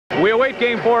We await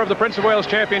Game 4 of the Prince of Wales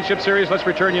Championship Series. Let's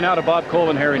return you now to Bob Cole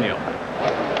and Harry Neale.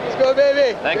 Let's go,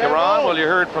 baby. Thank you, Ron. Well, you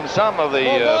heard from some of the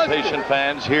patient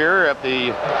fans here at the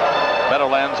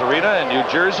Meadowlands Arena in New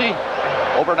Jersey.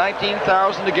 Over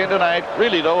 19,000 again tonight.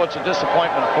 Really, though, it's a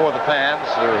disappointment for the fans.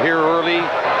 They're here early,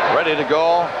 ready to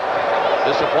go.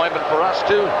 Disappointment for us,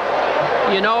 too.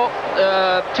 You know,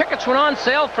 tickets went on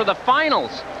sale for the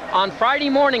finals on Friday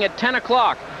morning at 10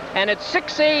 o'clock. And at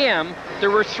 6 a.m.,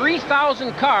 there were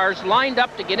 3,000 cars lined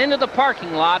up to get into the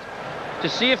parking lot to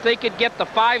see if they could get the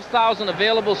 5,000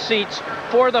 available seats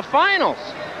for the finals.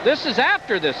 This is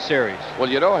after this series. Well,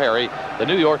 you know, Harry, the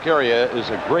New York area is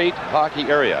a great hockey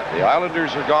area. The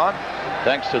Islanders are gone,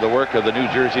 thanks to the work of the New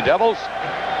Jersey Devils,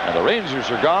 and the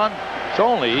Rangers are gone. It's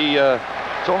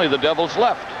only the Devils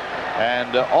left,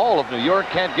 and all of New York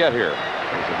can't get here.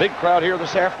 There's a big crowd here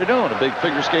this afternoon, a big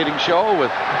figure skating show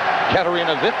with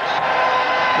Katarina Witt.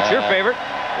 It's your favorite.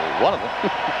 One of them.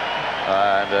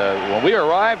 And when we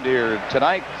arrived here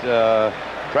tonight,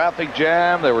 traffic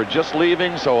jam, they were just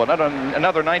leaving, so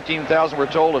another 19,000 we're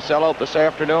told to sell out this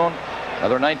afternoon.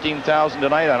 Another 19,000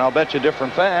 tonight, and I'll bet you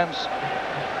different fans.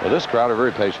 Well, this crowd are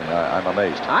very patient. I'm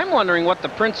amazed. I'm wondering what the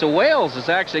Prince of Wales is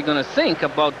actually going to think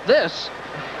about this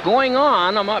going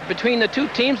on between the two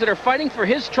teams that are fighting for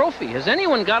his trophy. Has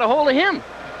anyone got a hold of him?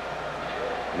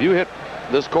 If you hit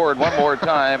this cord one more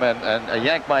time and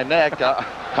yank my neck,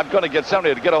 I'm going to get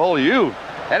somebody to get a hold of you.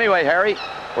 Anyway, Harry,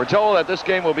 we're told that this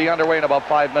game will be underway in about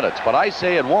 5 minutes, but I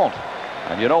say it won't.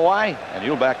 And you know why? And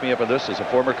you'll back me up on this as a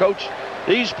former coach.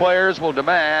 These players will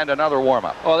demand another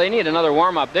warm-up. Oh, they need another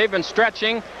warm-up. They've been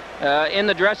stretching in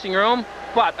the dressing room,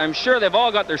 but I'm sure they've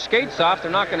all got their skates off.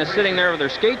 They're not going to be sitting there with their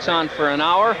skates on for an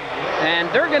hour. And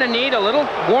they're going to need a little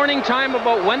warning time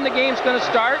about when the game's going to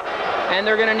start. And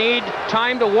they're going to need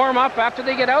time to warm up after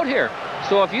they get out here.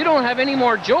 So if you don't have any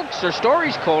more jokes or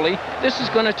stories, Coley, this is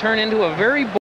going to turn into a very